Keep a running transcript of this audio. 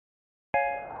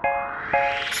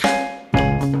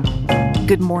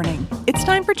Good morning. It's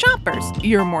time for Chompers,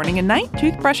 your morning and night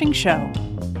toothbrushing show.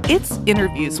 It's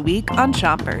Interviews Week on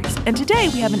Chompers, and today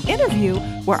we have an interview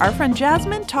where our friend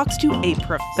Jasmine talks to a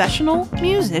professional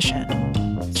musician.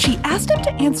 She asked him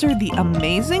to answer the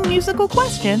amazing musical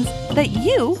questions that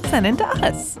you sent in to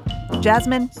us.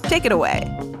 Jasmine, take it away.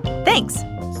 Thanks.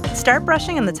 Start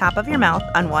brushing on the top of your mouth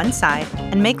on one side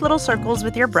and make little circles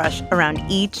with your brush around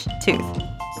each tooth.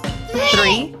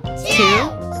 3, 2,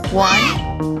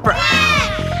 1,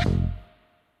 brush.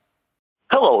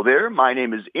 Hello there, my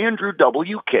name is Andrew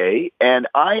W.K., and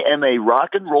I am a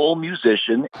rock and roll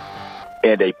musician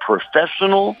and a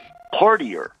professional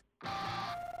partier.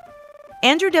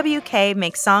 Andrew W.K.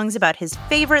 makes songs about his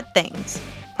favorite things,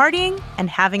 partying and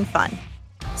having fun.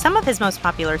 Some of his most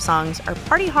popular songs are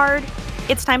Party Hard,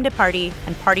 It's Time to Party,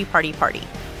 and Party, Party, Party.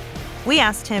 We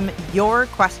asked him your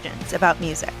questions about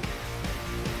music.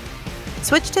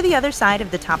 Switch to the other side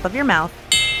of the top of your mouth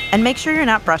and make sure you're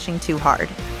not brushing too hard.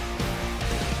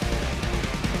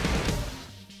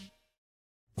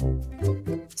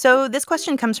 So this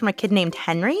question comes from a kid named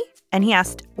Henry, and he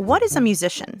asked, what is a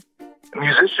musician? A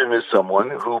musician is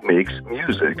someone who makes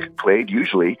music, played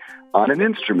usually on an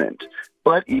instrument.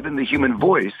 But even the human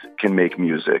voice can make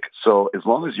music. So as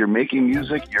long as you're making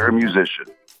music, you're a musician.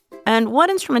 And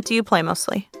what instrument do you play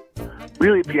mostly?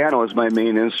 Really, piano is my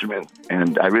main instrument,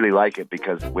 and I really like it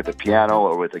because with a piano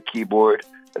or with a keyboard,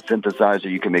 a synthesizer,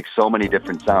 you can make so many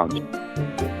different sounds.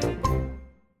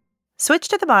 Switch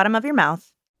to the bottom of your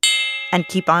mouth and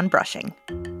keep on brushing.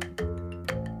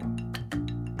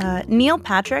 Neil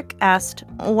Patrick asked,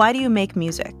 why do you make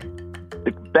music?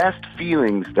 The best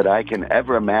feelings that I can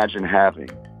ever imagine having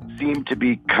seem to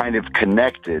be kind of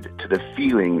connected to the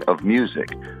feeling of music.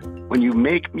 When you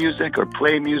make music or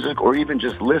play music or even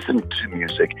just listen to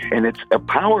music, and it's a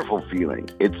powerful feeling.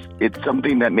 It's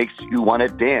something that makes you want to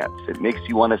dance. It makes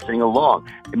you want to sing along.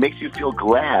 It makes you feel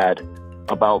glad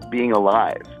about being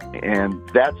alive. And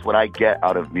that's what I get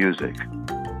out of music.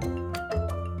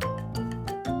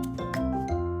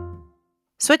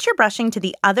 Switch your brushing to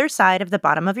the other side of the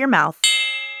bottom of your mouth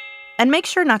and make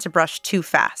sure not to brush too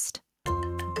fast.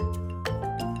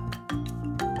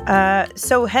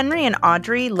 So Henry and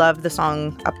Audrey love the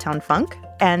song Uptown Funk,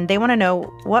 and they want to know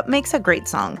what makes a great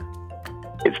song.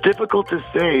 It's difficult to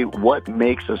say what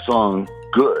makes a song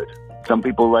good. Some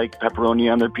people like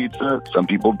pepperoni on their pizza, some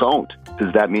people don't.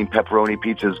 Does that mean pepperoni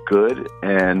pizza is good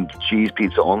and cheese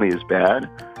pizza only is bad?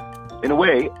 In a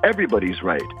way, everybody's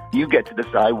right. You get to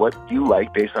decide what you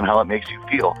like based on how it makes you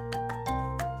feel.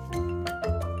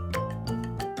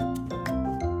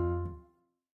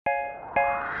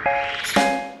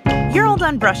 You're all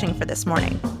done brushing for this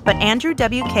morning, but Andrew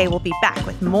W.K. will be back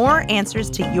with more answers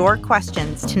to your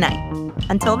questions tonight.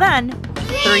 Until then,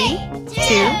 3,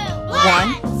 2,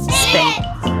 1, spin.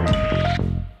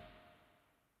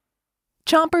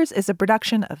 Chompers is a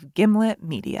production of Gimlet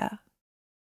Media.